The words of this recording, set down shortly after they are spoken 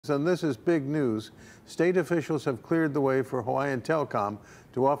And this is big news. State officials have cleared the way for Hawaiian Telcom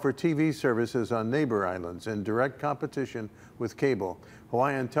to offer TV services on neighbor islands in direct competition with cable.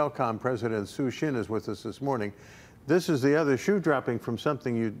 Hawaiian Telcom President Sue Shin is with us this morning. This is the other shoe dropping from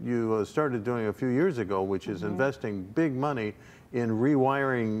something you started doing a few years ago, which is investing big money in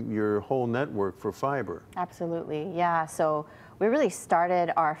rewiring your whole network for fiber. Absolutely, yeah. So we really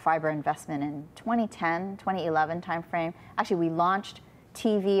started our fiber investment in 2010, 2011 timeframe. Actually, we launched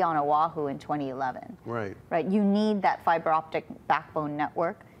TV on Oahu in 2011. Right. Right. You need that fiber optic backbone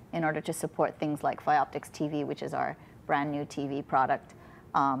network in order to support things like Fioptics TV, which is our brand new TV product,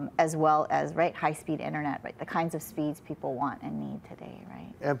 as well as high-speed internet, right? The kinds of speeds people want and need today,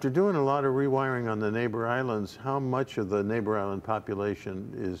 right? After doing a lot of rewiring on the neighbor islands, how much of the neighbor island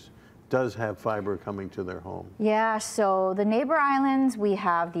population does have fiber coming to their home? Yeah, so the neighbor islands, we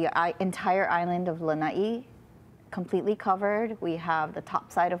have the entire island of Lanai completely covered. We have the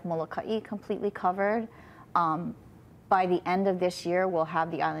top side of Molokai completely covered. By the end of this year, we'll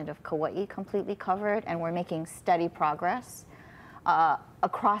have the island of Kauai completely covered, and we're making steady progress.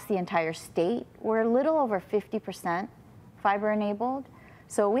 Across the entire state, we're a little over 50% fiber enabled.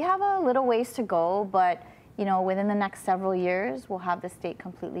 So we have a little ways to go, but within the next several years, we'll have the state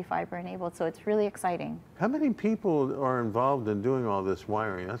completely fiber enabled. So it's really exciting. How many people are involved in doing all this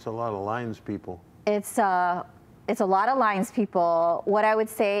wiring? That's a lot of lines people. It's a lot of lines people. What I would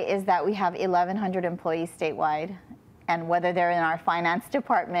say is that we have 1,100 employees statewide, and whether they're in our finance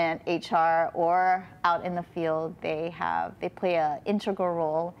department, HR, or out in the field, they play an integral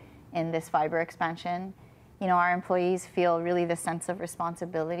role in this fiber expansion. Our employees feel really the sense of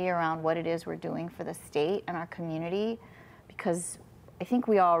responsibility around what it is we're doing for the state and our community, because I think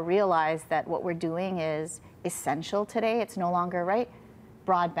we all realize that what we're doing is essential today. It's no longer,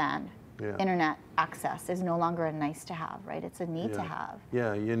 broadband. Yeah. Internet access is no longer a nice to have, right? It's a need to have.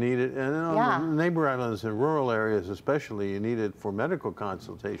 Yeah, you need it. And on the neighbor islands in rural areas especially, you need it for medical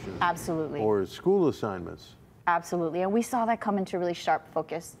consultations. Absolutely. Or school assignments. Absolutely. And we saw that come into really sharp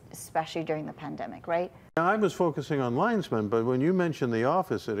focus, especially during the pandemic, right? Now, I was focusing on linesmen, but when you mentioned the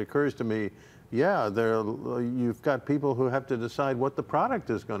office, it occurs to me, yeah, you've got people who have to decide what the product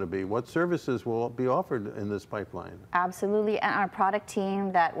is going to be, what services will be offered in this pipeline. Absolutely. And our product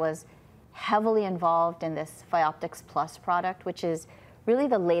team that was heavily involved in this Fioptics Plus product, which is really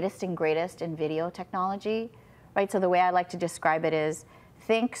the latest and greatest in video technology, right? So the way I like to describe it is,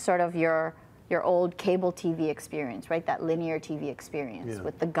 think sort of your old cable TV experience, right? That linear TV experience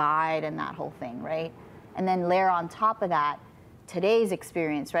with the guide and that whole thing, right? And then layer on top of that today's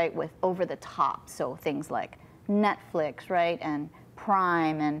experience, right, with over the top. So things like Netflix, right, and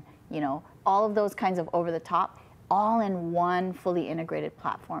Prime, and all of those kinds of over the top, all in one fully integrated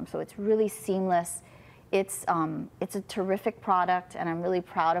platform. So it's really seamless. It's a terrific product, and I'm really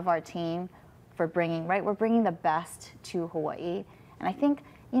proud of our team for we're bringing the best to Hawaii. And I think,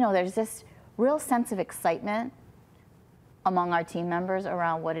 there's this real sense of excitement among our team members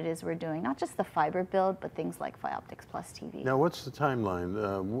around what it is we're doing, not just the fiber build, but things like Fioptics Plus TV. Now, what's the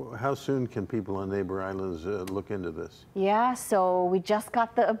timeline? How soon can people on neighbor islands look into this? Yeah, so we just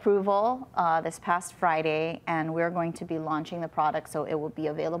got the approval this past Friday, and we're going to be launching the product, so it will be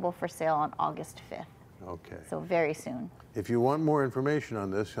available for sale on August 5th. Okay. So very soon. If you want more information on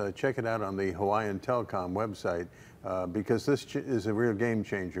this, check it out on the Hawaiian Telcom website, because this is a real game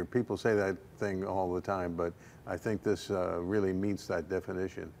changer. People say that thing all the time, but I think this really meets that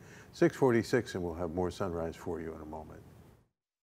definition. 6:46, and we'll have more Sunrise for you in a moment.